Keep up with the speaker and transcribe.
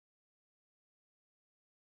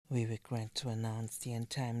We regret to announce the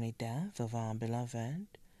untimely death of our beloved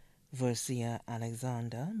Versia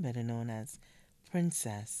Alexander, better known as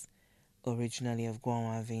Princess, originally of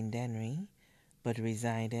Guanwavin Dennery, but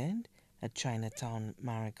resided at Chinatown,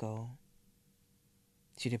 Marigot.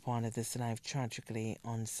 She departed this life tragically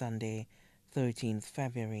on Sunday, 13th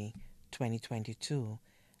February 2022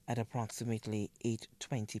 at approximately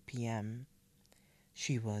 8:20 p.m.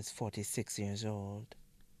 She was 46 years old.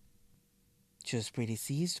 She was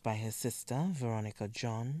predeceased by her sister, Veronica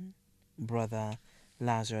John, brother,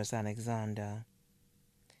 Lazarus Alexander,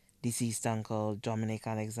 deceased uncle, Dominic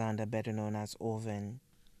Alexander, better known as Owen.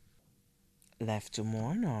 Left to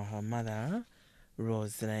mourn are her mother,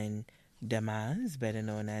 Rosalind Damas, better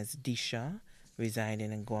known as Disha,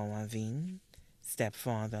 residing in Guanwavin,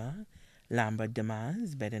 stepfather, Lambert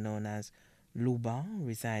Damas, better known as Luba,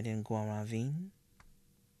 residing in Guanwavin,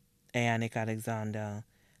 Aanic Alexander,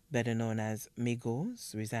 better known as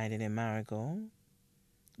Migos, residing in Marigot,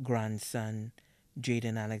 grandson,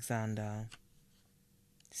 Jaden Alexander,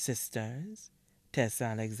 sisters, Tessa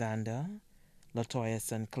Alexander, Latoya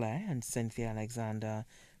Sinclair, and Cynthia Alexander,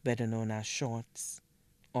 better known as Shorts,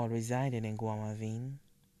 all residing in Guamavin.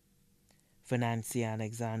 Venantia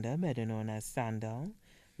Alexander, better known as Sandal,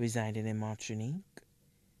 residing in Martinique.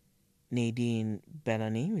 Nadine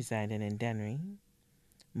Bellany, residing in Dennery.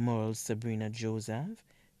 Merle Sabrina Joseph,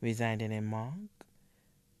 residing in Mark.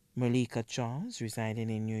 Malika Charles, residing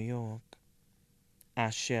in New York.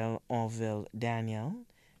 Ashel Orville Daniel,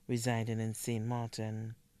 residing in St.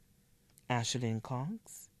 Martin. Ashlyn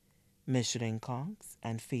Cox, Michelin Cox,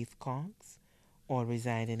 and Faith Cox, all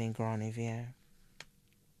residing in Grand Riviere.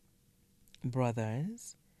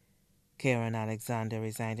 Brothers, Karen Alexander,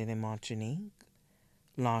 residing in Martinique.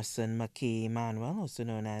 Larson McKay Emmanuel, also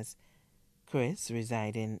known as Chris,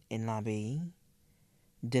 residing in L'Abbaye.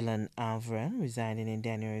 Dylan Alvarez, residing in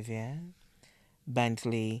Denny Riviere.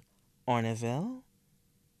 Bentley Orneville,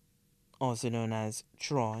 also known as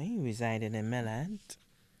Troy, residing in Millet.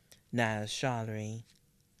 Niall Charlery,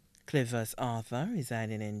 Clivus Arthur,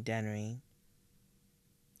 residing in Dennery.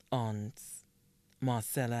 Aunts,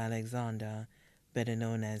 Marcella Alexander, better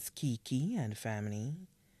known as Kiki and family.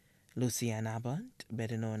 Lucianne Abbott,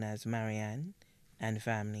 better known as Marianne and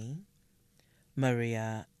family.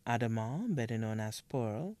 Maria Adama, better known as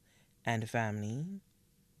Pearl and family.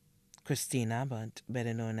 Christine Abbott,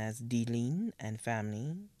 better known as Deline and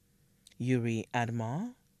family. Yuri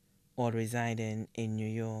Admar, all residing in New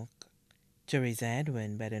York. Teresa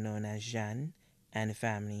Edwin, better known as Jeanne and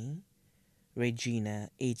family. Regina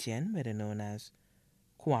Etienne, better known as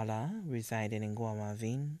Kuala, residing in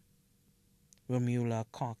Guamavin. Romula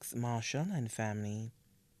Cox Marshall and family.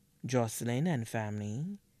 Jocelyn and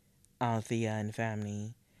family. Althea and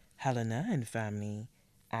family. Helena and family.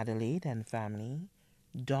 Adelaide and family.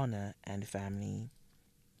 Donna and family.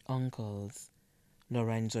 Uncles,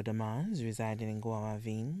 Lorenzo Damas, residing in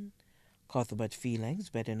Guamavin. Cuthbert Felix,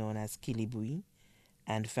 better known as Kilibui,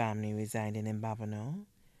 and family residing in Babonneau.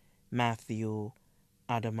 Matthew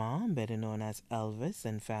Adama, better known as Elvis,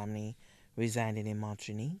 and family residing in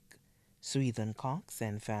Martinique. Swethan Cox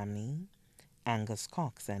and family. Angus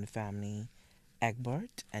Cox and family.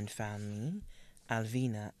 Egbert and family.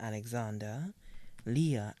 Alvina Alexander.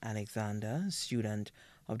 Leah Alexander, student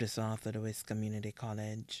of the South Louis Community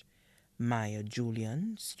College. Maya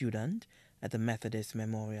Julian, student at the Methodist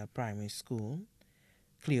Memorial Primary School.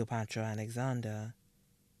 Cleopatra Alexander.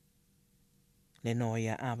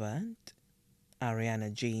 Lenoya Abbott.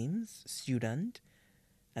 Ariana James, student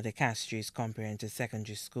at the Castries Comprehensive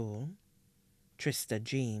Secondary School. Trista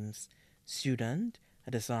James, student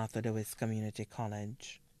at the South Louis Community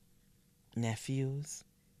College. Nephews,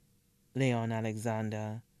 Leon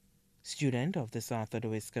Alexander, student of the South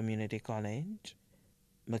Louis Community College.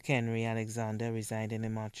 McHenry Alexander, residing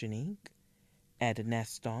in Martinique. Ed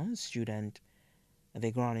Nestor, student at the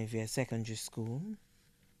Grand Riviere Secondary School.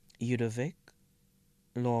 Udovic,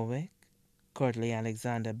 Lorwick, Curtly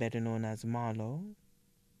Alexander, better known as Marlowe.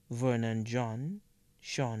 Vernon John,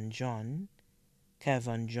 Sean John,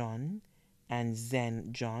 Kevin John, and Zen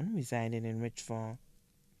John, residing in Richford.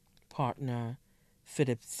 Partner,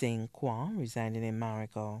 Philip Singh Kwa, residing in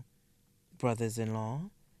Marigot. Brothers-in-law,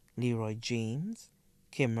 Leroy James,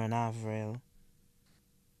 Kimran Avril.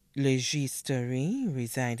 Legisterie,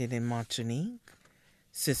 residing in Martinique.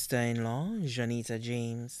 Sister-in-law, Janita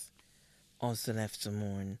James. Also left to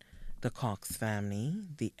mourn the Cox family,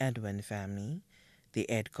 the Edwin family, the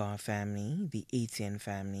Edgar family, the Etienne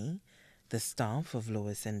family, the staff of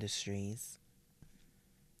Lewis Industries.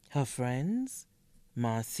 Her friends,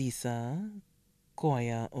 Marcisa,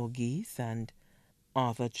 Koya Ogis, and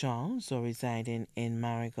Arthur Charles, who residing in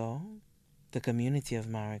Marigot, the community of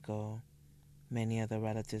Marigot, many other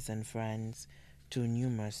relatives and friends, too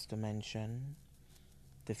numerous to mention.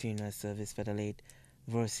 The funeral service for the late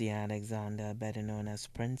Versia Alexander, better known as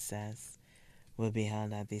Princess, will be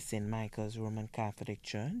held at the St. Michael's Roman Catholic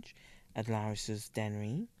Church at Larissus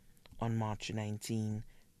Dennery on March 19,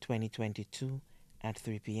 2022 at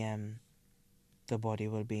 3 p.m. The body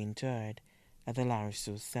will be interred at the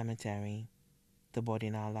Larissus Cemetery. The body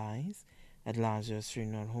now lies at Lazarus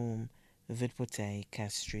Funeral Home, Vidpote,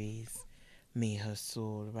 Castries. May her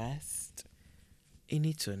soul rest in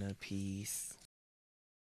eternal peace.